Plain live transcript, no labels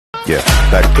Yeah,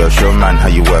 bad girl, show man how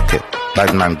you work it.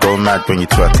 Bad man, go mad when you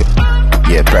twerk it.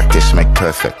 Yeah, practice make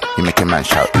perfect. You make a man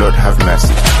shout, Lord have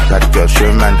mercy. Bad girl,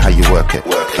 show man how you work it.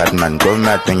 Bad man, go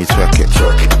mad when you twerk it.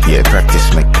 Yeah,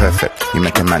 practice make perfect. You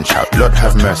make a man shout, Lord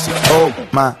have mercy. Oh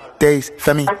my days,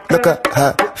 Femi, look at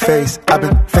her face. I've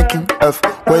been thinking of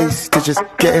ways to just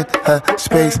get in her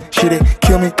space. She did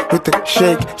kill me with the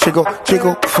shake. She go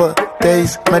jiggle for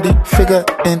days. Mandy figure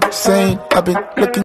insane. I've been looking